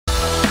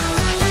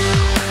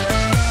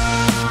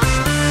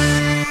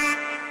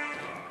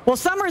Well,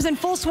 summer's in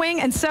full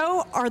swing, and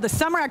so are the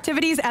summer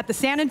activities at the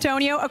San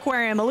Antonio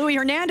Aquarium. Louis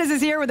Hernandez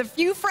is here with a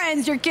few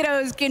friends your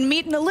kiddos can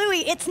meet. And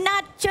Louis, it's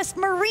not just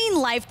marine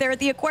life there at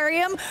the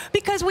aquarium,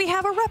 because we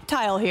have a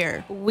reptile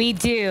here. We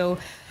do.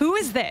 Who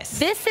is this?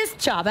 This is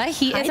Jabba.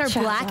 He is our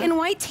Jabba. black and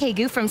white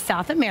tegu from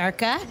South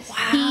America.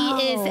 Wow.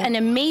 He is an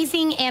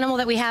amazing animal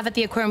that we have at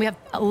the aquarium. We have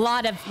a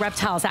lot of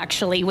reptiles,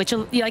 actually, which,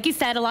 like you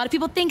said, a lot of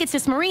people think it's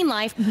just marine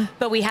life,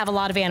 but we have a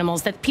lot of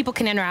animals that people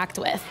can interact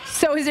with.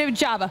 So his name is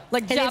Jabba,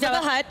 like Jabba the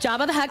Hutt.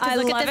 Jabba the Hutt, because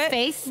look at this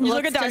face.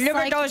 Look at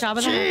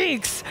those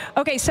cheeks.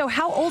 Okay, so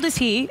how old is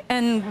he,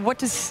 and what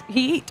does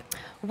he eat?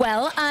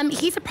 Well,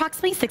 he's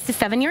approximately 6 to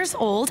 7 years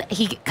old.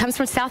 He comes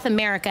from South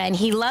America, and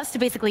he loves to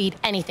basically eat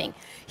anything.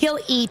 He'll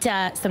eat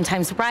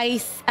sometimes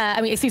rice,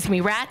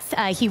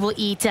 rats. He will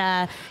eat,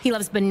 he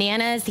loves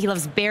bananas, he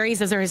loves berries.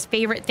 Those are his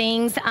favorite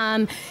things.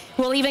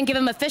 We'll even give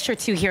him a fish or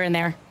two here and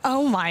there.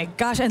 Oh my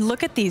gosh, and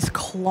look at these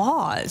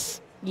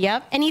claws.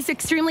 Yep, and he's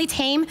extremely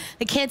tame.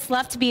 The kids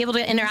love to be able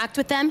to interact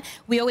with them.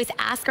 We always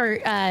ask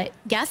our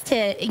guests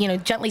to,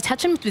 gently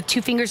touch them with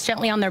 2 fingers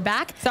gently on their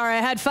back. Sorry, I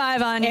had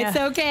 5 on you. It's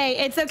okay,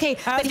 it's okay.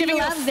 But he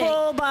loves a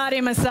full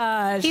body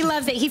massage. He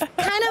loves it. He's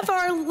kind of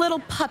our little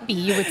puppy,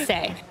 you would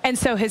say. And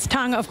so his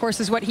tongue, of course,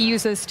 is what he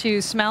uses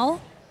to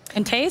smell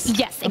and taste?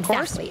 Yes,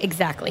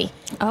 exactly.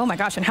 Oh my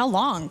gosh, and how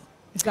long?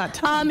 He's got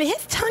tongue.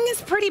 His tongue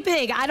is pretty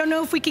big. I don't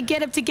know if we could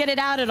get him to get it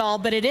out at all,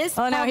 but it is.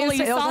 Oh no,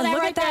 you saw that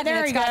right there.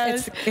 There he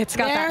goes. It's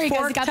got that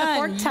forked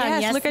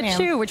tongue. Yes, look at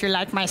you. Would you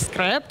like my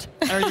script?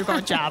 There you go,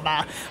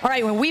 Jabba. All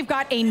right, well, we've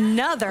got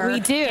another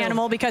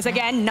animal, because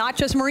again, not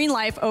just marine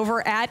life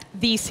over at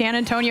the San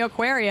Antonio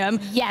Aquarium.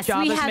 Yes,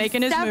 Jabba's we have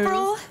making his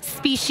several move.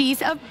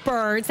 species of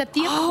birds at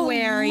the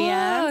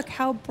aquarium. Look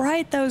how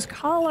bright those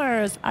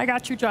colors. I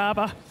got you,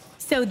 Jabba.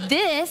 So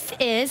this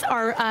is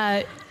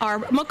our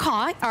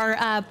macaw,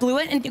 our blue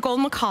and gold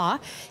macaw.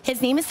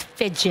 His name is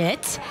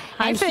Fidget.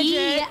 Hi,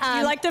 Fidget.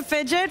 You like to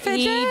fidget?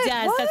 He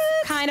does. What?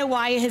 That's kind of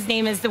why his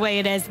name is the way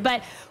it is.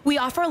 But we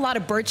offer a lot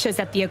of bird shows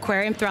at the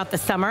aquarium throughout the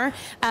summer.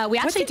 We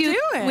actually do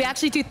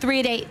 3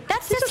 a day.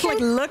 That's just him,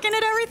 like looking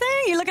at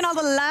everything. You looking at all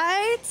the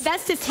lights.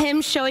 That's just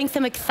him showing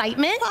some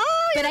excitement.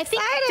 Oh, but I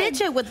think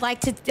Fidget would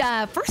like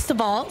to first of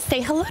all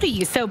say hello to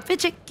you. So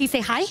Fidget, can you say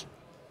hi?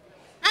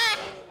 Hi.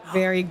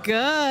 Very good.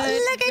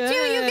 Look at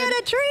you, you get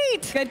a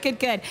treat.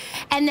 Good.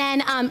 And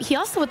then he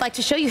also would like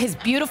to show you his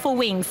beautiful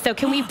wings. So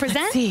can we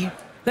present?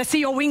 Let's see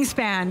your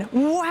wingspan.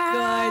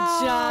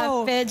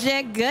 Wow. Good job,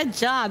 Fidget, good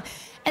job.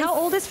 And how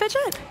old is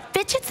Fidget?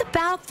 Fidget's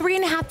about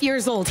 3.5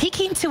 years old. He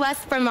came to us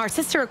from our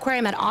sister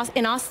aquarium in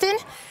Austin.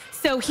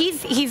 So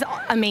he's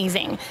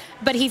amazing,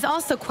 but he's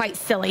also quite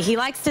silly. He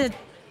likes to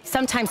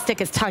sometimes stick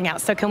his tongue out.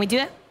 So can we do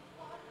it?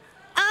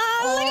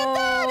 Oh, look at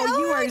that. Oh,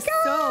 you are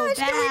so bad.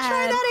 Can we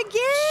try that again?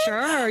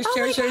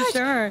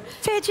 Sure.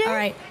 Fidget. All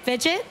right,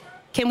 Fidget,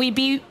 can we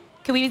be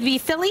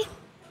silly?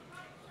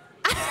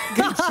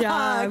 Good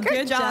job.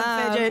 Good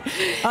job,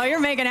 Fidget. Oh, you're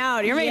making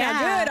out. You're making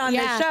out good on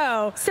this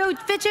show. So,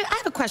 Fidget, I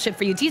have a question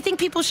for you. Do you think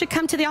people should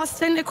come to the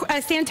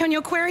San Antonio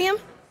Aquarium?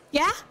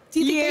 Yeah? Do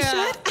you think they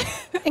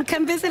should? And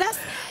come visit us?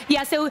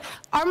 Yeah, so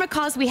our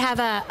macaws, we have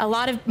a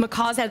lot of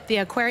macaws at the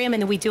aquarium,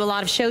 and we do a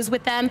lot of shows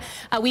with them.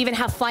 We even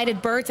have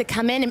flighted birds that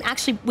come in, and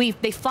actually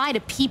they fly to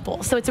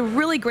people. So it's a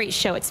really great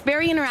show. It's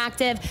very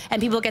interactive,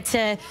 and people get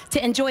to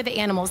enjoy the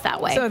animals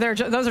that way. So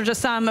those are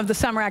just some of the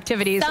summer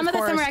activities, some of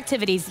the summer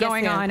activities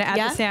going on at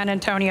the San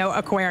Antonio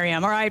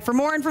Aquarium. All right, for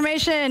more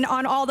information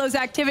on all those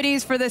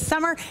activities for this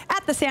summer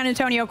at the San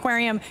Antonio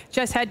Aquarium,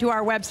 just head to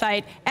our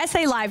website,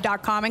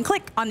 salive.com, and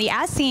click on the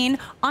As Seen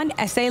on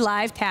SA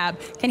Live tab.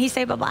 Can he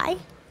say bye-bye?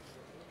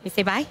 You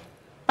say bye?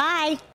 Bye.